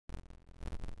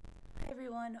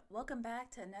everyone, welcome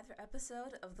back to another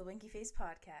episode of the Winky Face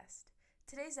Podcast.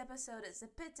 Today's episode is a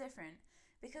bit different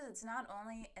because it's not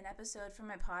only an episode for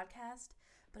my podcast,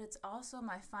 but it's also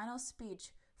my final speech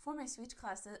for my speech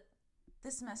class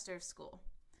this semester of school.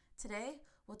 Today,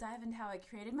 we'll dive into how I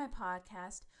created my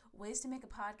podcast, ways to make a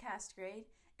podcast great,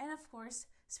 and of course,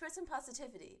 spread some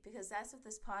positivity because that's what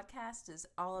this podcast is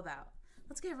all about.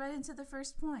 Let's get right into the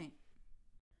first point.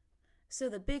 So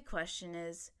the big question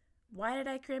is, why did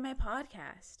I create my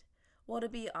podcast? Well, to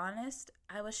be honest,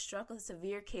 I was struck with a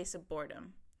severe case of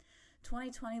boredom.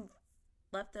 2020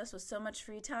 left us with so much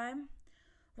free time.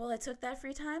 Well, I took that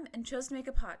free time and chose to make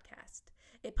a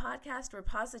podcast where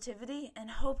positivity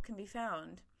and hope can be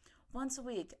found. Once a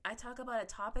week, I talk about a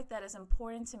topic that is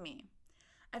important to me.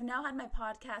 I've now had my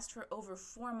podcast for over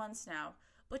 4 months now,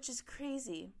 which is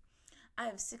crazy. I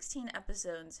have 16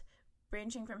 episodes,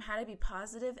 ranging from how to be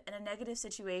positive in a negative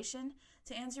situation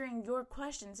to answering your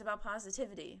questions about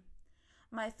positivity.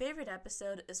 My favorite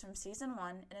episode is from season 1,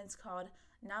 and it's called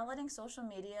Not Letting Social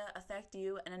Media Affect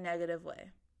You in a Negative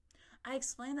Way. I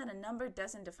explain that a number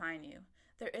doesn't define you.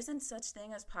 There isn't such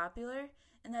thing as popular,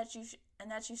 and that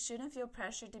you shouldn't feel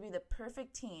pressured to be the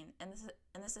perfect teen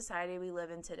in the society we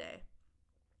live in today.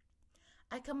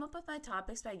 I come up with my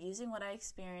topics by using what I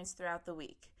experience throughout the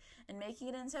week and making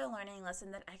it into a learning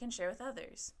lesson that I can share with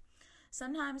others.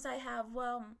 Sometimes I have,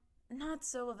 not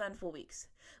so eventful weeks,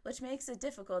 which makes it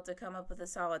difficult to come up with a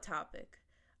solid topic.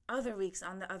 Other weeks,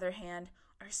 on the other hand,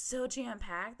 are so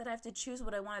jam-packed that I have to choose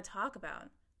what I want to talk about.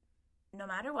 No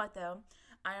matter what, though,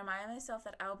 I remind myself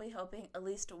that I will be helping at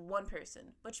least one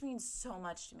person, which means so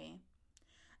much to me.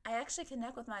 I actually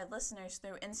connect with my listeners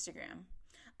through Instagram.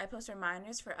 I post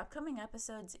reminders for upcoming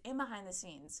episodes and behind the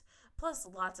scenes, plus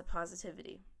lots of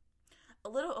positivity. A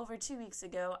little over 2 weeks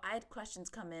ago, I had questions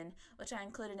come in, which I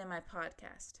included in my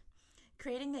podcast.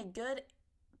 Creating a good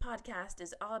podcast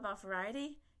is all about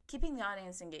variety, keeping the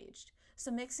audience engaged, so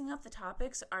mixing up the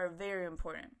topics are very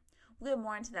important. We'll get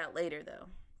more into that later, though.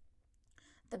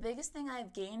 The biggest thing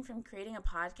I've gained from creating a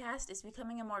podcast is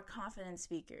becoming a more confident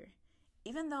speaker.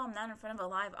 Even though I'm not in front of a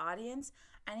live audience,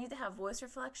 I need to have voice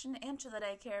reflection and show that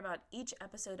I care about each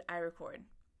episode I record.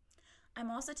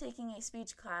 I'm also taking a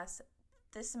speech class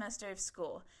this semester of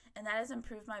school, and that has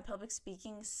improved my public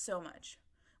speaking so much.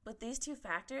 With these two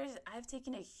factors, I've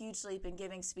taken a huge leap in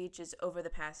giving speeches over the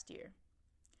past year.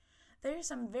 There are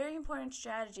some very important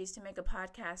strategies to make a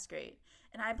podcast great,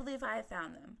 and I believe I have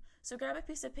found them, so grab a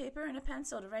piece of paper and a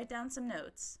pencil to write down some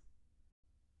notes.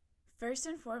 First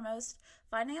and foremost,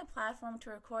 finding a platform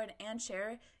to record and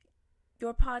share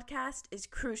your podcast is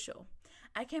crucial.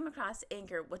 I came across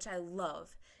Anchor, which I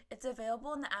love. It's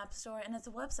available in the App Store and it's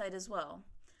a website as well.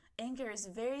 Anchor is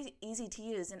very easy to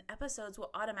use and episodes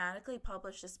will automatically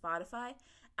publish to Spotify,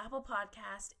 Apple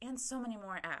Podcasts, and so many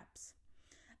more apps.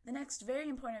 The next very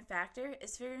important factor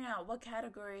is figuring out what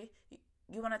category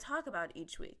you want to talk about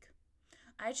each week.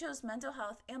 I chose mental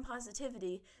health and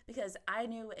positivity because I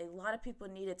knew a lot of people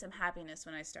needed some happiness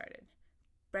when I started.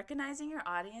 Recognizing your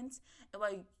audience and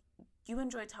what you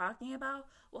enjoy talking about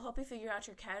will help you figure out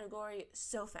your category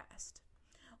so fast.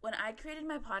 When I created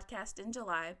my podcast in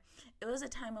July, it was a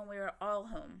time when we were all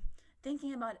home,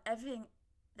 thinking about everything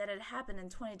that had happened in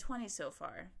 2020 so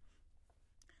far.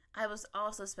 I was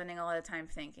also spending a lot of time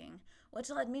thinking, which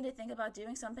led me to think about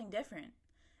doing something different.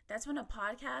 That's when a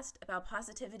podcast about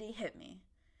positivity hit me.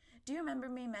 Do you remember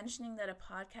me mentioning that a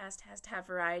podcast has to have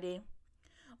variety?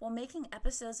 Well, making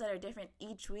episodes that are different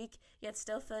each week, yet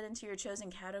still fit into your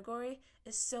chosen category,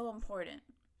 is so important.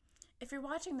 If you're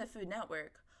watching the Food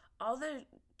Network, all the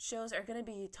shows are going to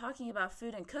be talking about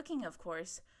food and cooking, of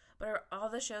course, but are all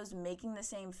the shows making the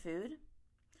same food?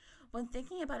 When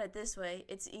thinking about it this way,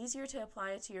 it's easier to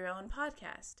apply it to your own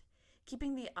podcast.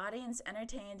 Keeping the audience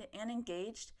entertained and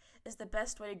engaged is the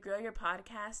best way to grow your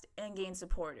podcast and gain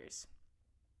supporters.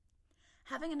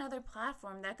 Having another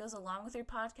platform that goes along with your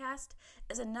podcast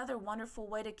is another wonderful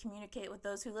way to communicate with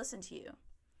those who listen to you.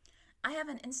 I have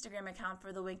an Instagram account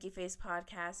for the Winky Face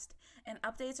Podcast, and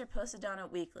updates are posted on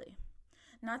it weekly.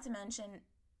 Not to mention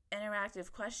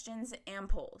interactive questions and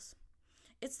polls.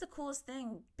 It's the coolest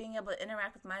thing being able to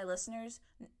interact with my listeners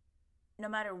no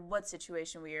matter what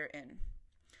situation we are in.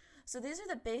 So these are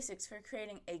the basics for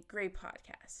creating a great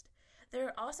podcast. There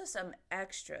are also some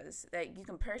extras that you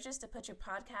can purchase to put your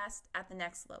podcast at the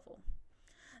next level.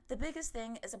 The biggest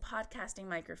thing is a podcasting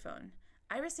microphone.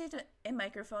 I received a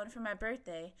microphone for my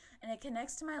birthday, and it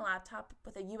connects to my laptop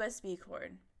with a USB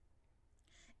cord.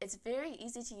 It's very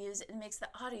easy to use and makes the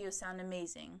audio sound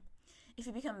amazing. If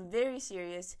you become very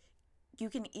serious, you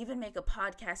can even make a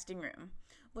podcasting room,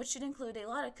 which should include a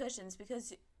lot of cushions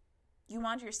because you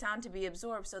want your sound to be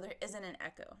absorbed so there isn't an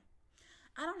echo.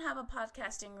 I don't have a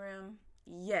podcasting room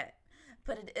yet,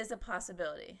 but it is a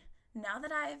possibility. Now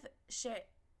that I've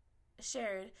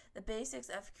shared the basics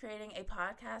of creating a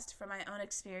podcast from my own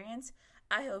experience,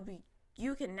 I hope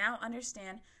you can now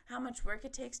understand how much work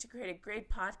it takes to create a great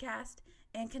podcast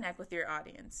and connect with your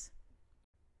audience.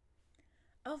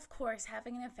 Of course,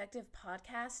 having an effective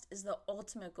podcast is the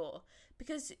ultimate goal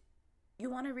because you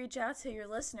want to reach out to your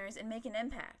listeners and make an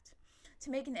impact. To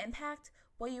make an impact,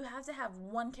 well, you have to have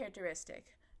one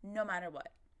characteristic, no matter what,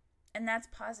 and that's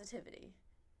positivity.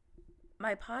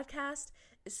 My podcast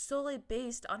is solely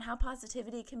based on how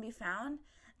positivity can be found,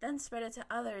 then spread it to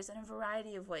others in a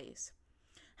variety of ways.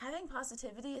 Having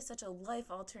positivity is such a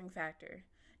life-altering factor.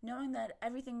 Knowing that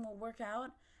everything will work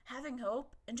out, having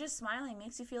hope, and just smiling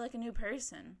makes you feel like a new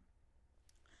person.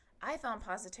 I found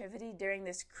positivity during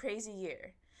this crazy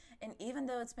year, and even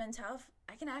though it's been tough,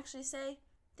 I can actually say,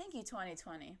 thank you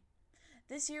 2020.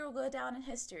 This year will go down in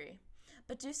history,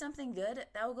 but do something good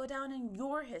that will go down in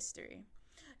your history.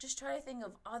 Just try to think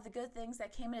of all the good things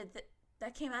that came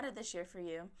out of this year for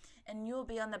you, and you will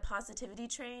be on the positivity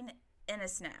train in a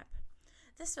snap.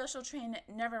 This special train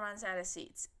never runs out of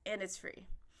seats, and it's free.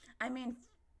 I mean,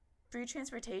 free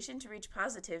transportation to reach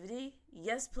positivity?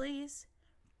 Yes, please.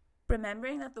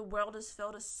 Remembering that the world is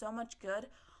filled with so much good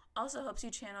also helps you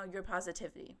channel your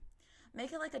positivity.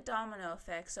 Make it like a domino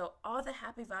effect so all the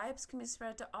happy vibes can be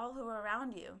spread to all who are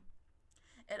around you.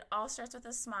 It all starts with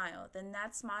a smile, then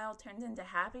that smile turns into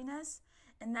happiness,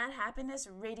 and that happiness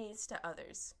radiates to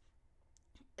others.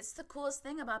 It's the coolest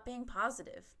thing about being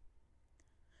positive.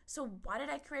 So why did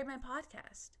I create my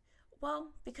podcast?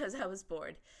 Well, because I was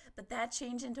bored, but that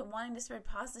changed into wanting to spread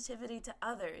positivity to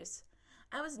others.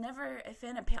 I was never a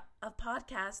fan of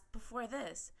podcasts before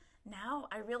this. Now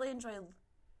I really enjoy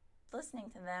listening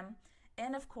to them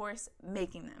and, of course,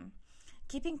 making them.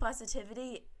 Keeping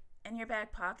positivity in your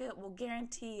back pocket will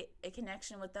guarantee a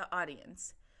connection with the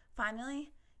audience.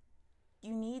 Finally,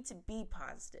 you need to be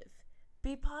positive.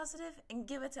 Be positive and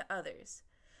give it to others.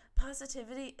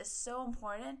 Positivity is so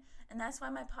important, and that's why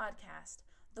my podcast,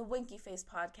 the Winky Face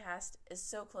Podcast, is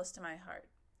so close to my heart.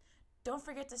 Don't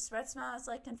forget to spread smiles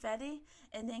like confetti,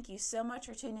 and thank you so much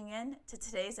for tuning in to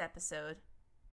today's episode.